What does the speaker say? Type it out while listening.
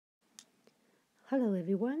Hello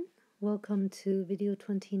everyone, welcome to video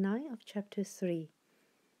 29 of chapter 3.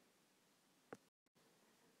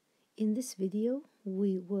 In this video,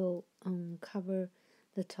 we will cover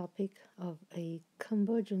the topic of a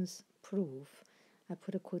convergence proof. I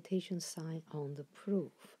put a quotation sign on the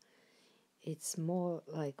proof. It's more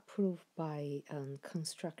like proof by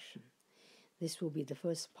construction. This will be the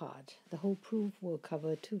first part. The whole proof will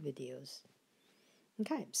cover 2 videos.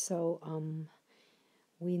 Okay, so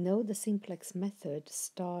we know the simplex method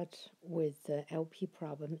starts with the LP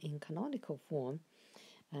problem in canonical form,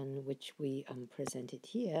 and which we presented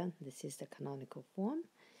here. This is the canonical form.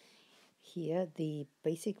 Here the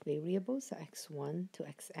basic variables are x1 to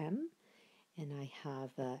xm, and I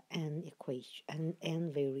have n equation and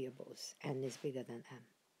n variables. N is bigger than m.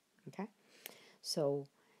 Okay, so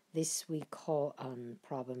this we call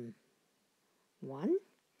problem 1.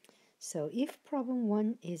 So if problem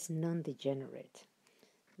 1 is non-degenerate,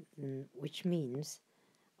 which means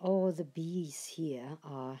all the b's here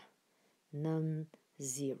are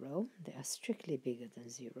non-zero, they are strictly bigger than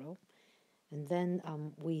 0, and then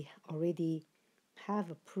we already have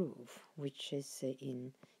a proof, which is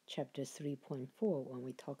in chapter 3.4 when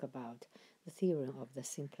we talk about the theorem of the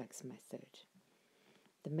simplex method.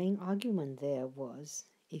 The main argument there was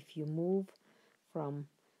if you move from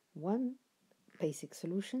one basic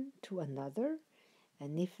solution to another,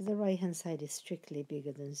 and if the right-hand side is strictly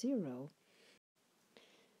bigger than 0,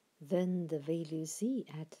 then the value z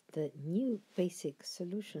at the new basic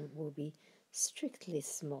solution will be strictly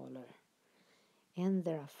smaller. And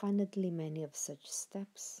there are finitely many of such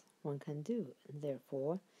steps one can do, and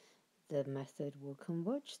therefore the method will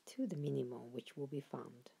converge to the minimum which will be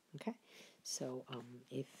found. Okay, so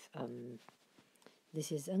if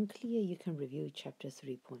this is unclear, you can review chapter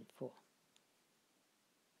 3.4.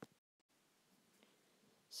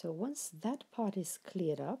 So once that part is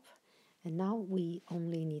cleared up, and now we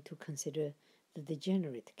only need to consider the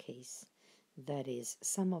degenerate case. That is,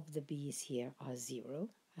 some of the b's here are 0,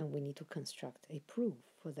 and we need to construct a proof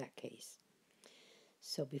for that case.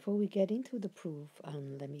 So before we get into the proof,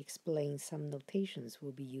 let me explain some notations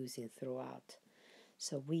we'll be using throughout.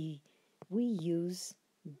 So we use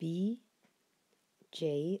b,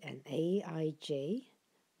 j, and aij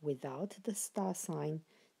without the star sign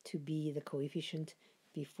to be the coefficient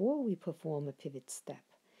before we perform a pivot step.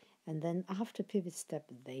 And then after pivot step,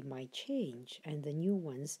 they might change, and the new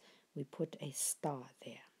ones, we put a star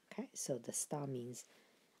there. Okay, so the star means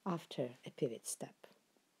after a pivot step.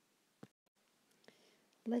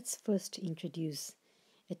 Let's first introduce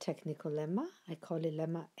a technical lemma. I call it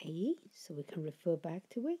lemma A, so we can refer back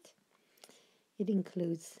to it. It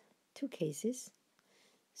includes 2 cases.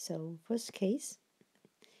 So first case,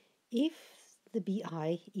 if the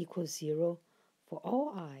bi equals 0 for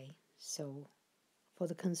all I, so for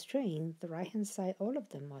the constraint, the right-hand side, all of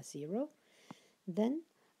them are 0, then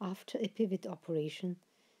after a pivot operation,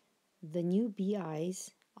 the new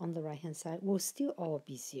bi's on the right-hand side will still all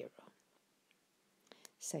be 0.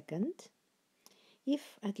 Second,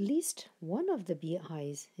 if at least one of the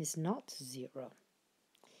bi's is not 0,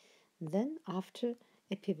 then after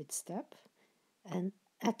a pivot step, and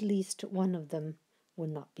at least one of them will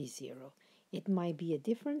not be 0. It might be a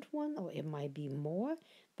different one, or it might be more,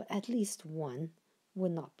 but at least one will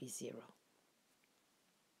not be 0.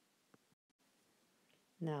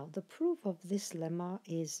 Now, the proof of this lemma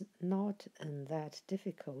is not that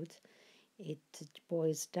difficult. It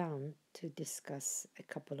boils down to discuss a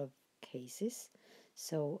couple of cases.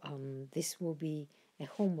 So this will be a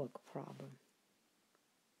homework problem.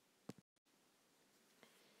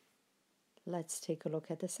 Let's take a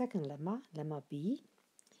look at the second lemma, lemma B.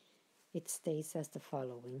 It states as the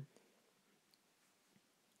following.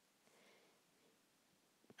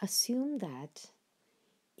 Assume that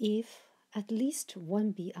if at least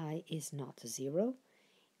one bi is not 0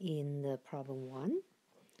 in problem 1,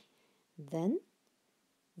 then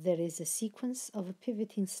there is a sequence of a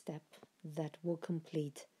pivoting step that will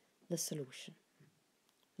complete the solution.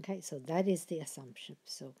 Okay, so that is the assumption.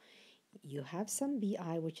 So you have some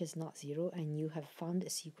bi which is not 0, and you have found a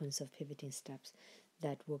sequence of pivoting steps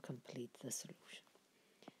that will complete the solution.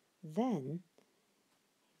 Then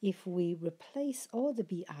if we replace all the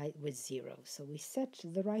bi with 0, so we set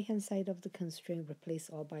the right-hand side of the constraint, replace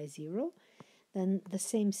all by 0, then the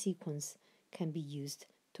same sequence can be used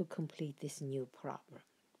to complete this new problem.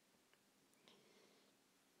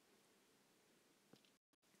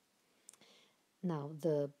 Now,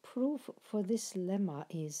 the proof for this lemma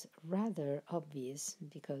is rather obvious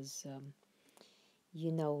because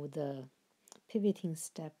you know the pivoting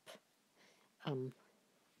step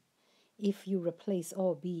if you replace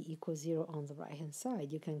all b equals 0 on the right hand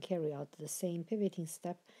side, you can carry out the same pivoting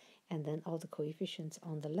step, and then all the coefficients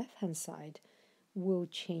on the left hand side will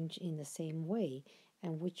change in the same way,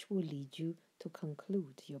 and which will lead you to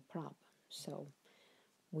conclude your problem. So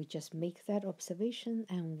we just make that observation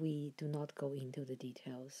and we do not go into the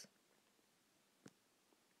details.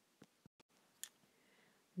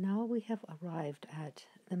 Now we have arrived at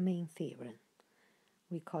the main theorem.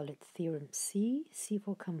 We call it Theorem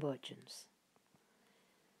C0 Convergence.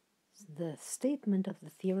 The statement of the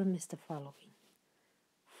theorem is the following.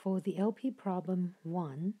 For the LP problem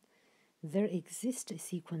 1, there exists a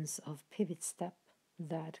sequence of pivot steps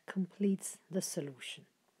that completes the solution.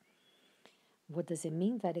 What does it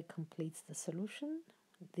mean that it completes the solution?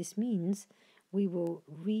 This means we will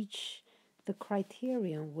reach the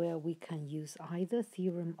criterion where we can use either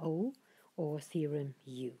Theorem O or Theorem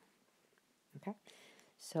U. Okay,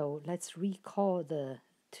 so let's recall the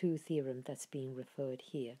two theorems that's being referred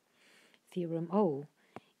here. Theorem O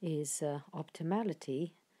is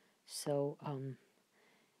optimality, so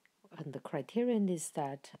and the criterion is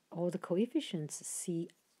that all the coefficients C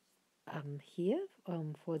here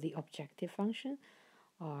for the objective function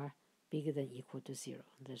are bigger than or equal to 0.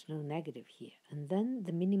 There's no negative here. And then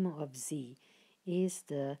the minimum of z is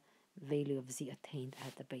the value of z attained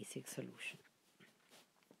at the basic solution.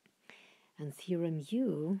 And theorem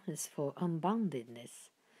U is for unboundedness.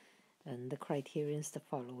 And the criterion is the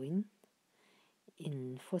following.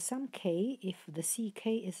 For some k, if the ck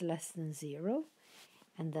is less than 0,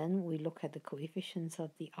 and then we look at the coefficients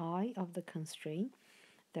of the I of the constraint,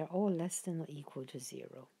 they're all less than or equal to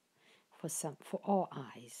 0 for all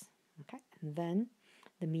i's. Okay, and then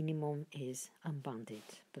the minimum is unbounded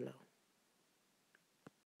below.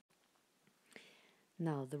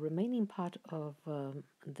 Now the remaining part of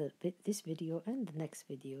this video and the next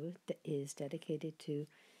video is dedicated to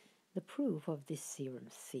the proof of this theorem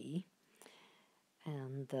C.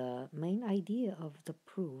 And the main idea of the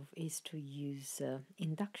proof is to use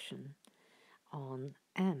induction on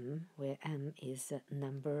M, where M is the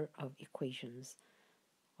number of equations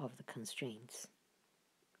of the constraints.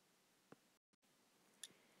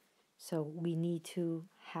 So we need to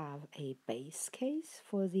have a base case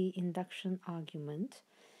for the induction argument.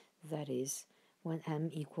 That is, when M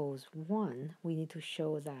equals 1, we need to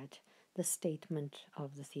show that the statement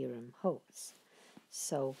of the theorem holds.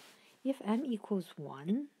 So if M equals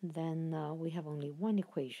 1, then we have only one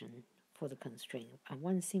equation for the constraint,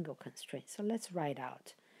 one single constraint. So let's write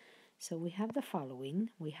out. So we have the following.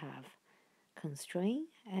 We have constraint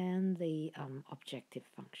and the objective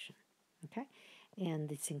function. Okay,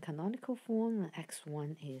 and it's in canonical form, and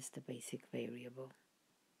x1 is the basic variable.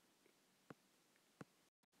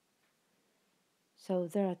 So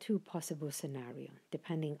there are two possible scenarios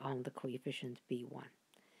depending on the coefficient b1.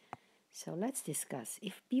 So let's discuss.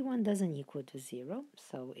 If b1 doesn't equal to 0,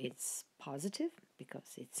 so it's positive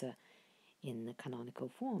because it's in the canonical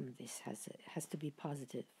form. This has to be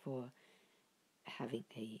positive for having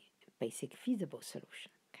a basic feasible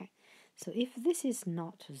solution. Okay, so if this is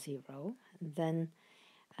not 0, then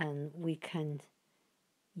we can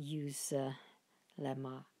use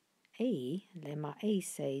lemma A. Lemma A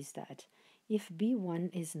says that if b1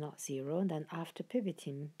 is not 0, then after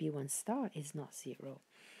pivoting, b1 star is not 0.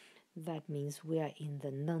 That means we are in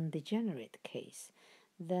the non-degenerate case.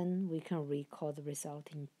 Then we can recall the result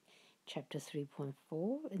in chapter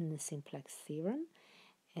 3.4 in the Simplex theorem,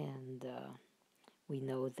 and we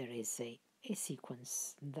know there is a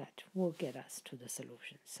sequence that will get us to the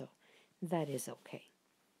solution. So that is okay.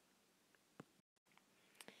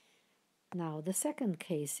 Now the second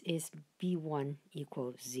case is b1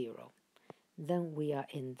 equals 0. Then we are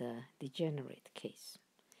in the degenerate case.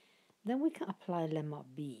 Then we can apply lemma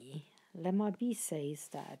B. Lemma B says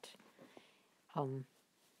that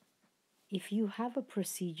if you have a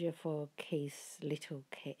procedure for case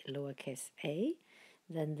lowercase a,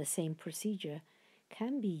 then the same procedure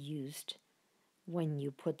can be used when you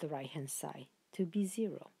put the right-hand side to be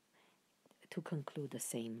 0 to conclude the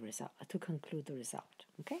same result, the result,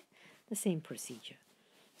 okay? The same procedure.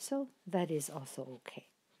 So that is also okay.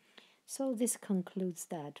 So this concludes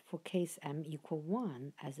that for case M equal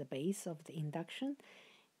 1 as a base of the induction,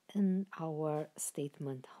 and our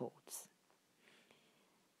statement holds.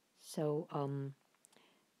 So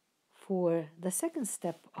for the second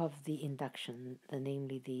step of the induction,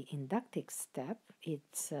 namely the inductive step, it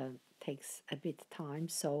takes a bit time,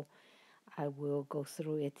 so I will go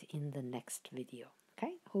through it in the next video.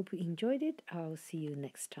 Okay, hope you enjoyed it. I'll see you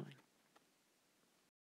next time.